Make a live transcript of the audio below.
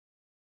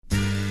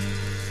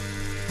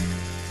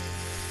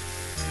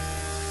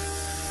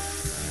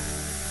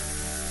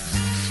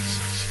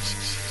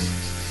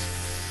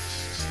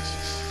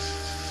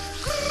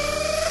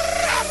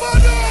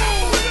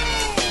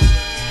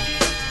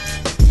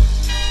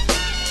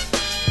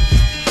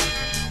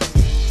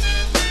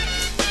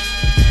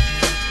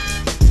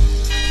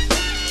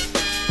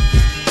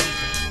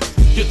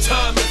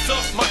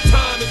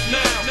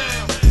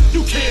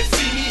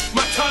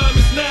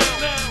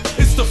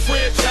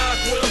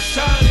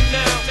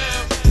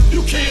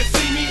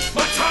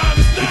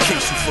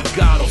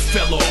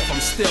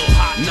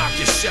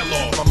shell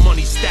off. My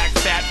money stacked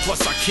fat,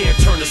 plus I can't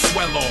turn the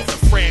swell off. The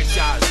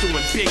franchise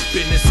doing big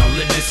business, I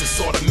live this, it's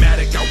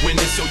automatic, I win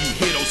this. So you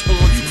hear those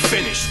horns, you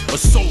finish. A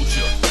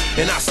soldier,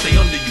 and I stay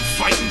under you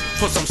fighting.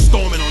 Plus I'm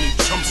storming on you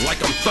chumps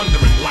like I'm thunder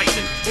and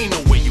lightning. Ain't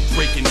no way you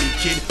breaking me,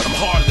 kid, I'm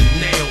harder than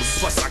nails.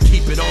 Plus I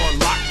keep it on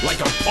lock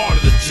like I'm part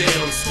of the jail.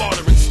 I'm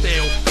slaughtering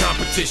stale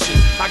competition.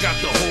 I got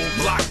the whole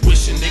block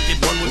wishing they could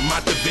run with my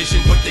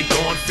division, but they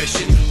gone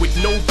fishing with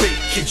no bait.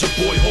 Kid, your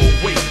boy hold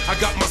weight. I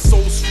got my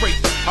soul straight,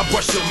 I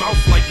brush your mouth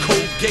like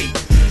Colgate.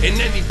 In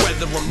any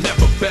weather, I'm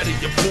never better.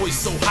 Your boy's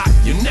so hot,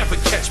 you never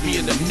catch me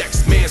in the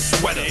next man's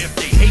sweater. If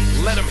they hate,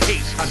 let them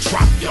hate. I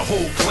drop your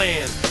whole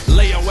clan.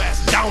 Lay your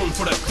ass down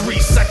for the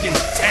 3-second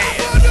tan.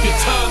 Your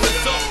time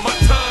is up, my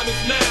time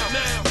is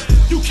now.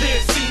 You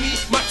can't see me,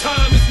 my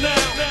time is now.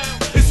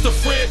 It's the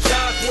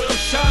franchise where I'm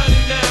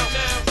shining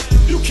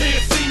now. You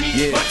can't see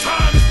me, my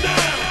time is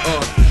now.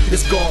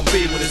 It's gon'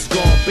 be what it's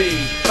gon' be.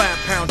 5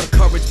 pounds of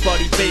courage,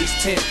 buddy base,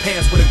 10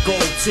 pants with a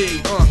gold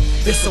tee.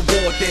 It's a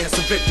war dance,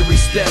 a victory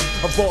step.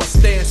 A raw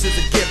stance is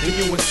a gift, and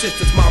you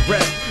insist it's my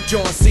rep.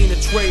 John Cena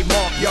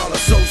trademark, y'all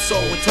are so-so.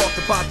 And talk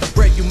about the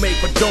bread you make,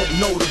 but don't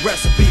know the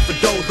recipe for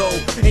dough though.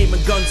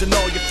 Aiming guns in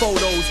all your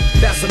photos,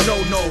 that's a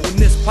no-no. When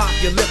this pop,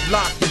 your lip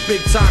lock, your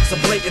big talks a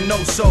blatant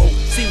no-so.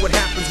 See what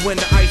happens when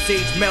the ice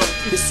age melt.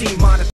 It seem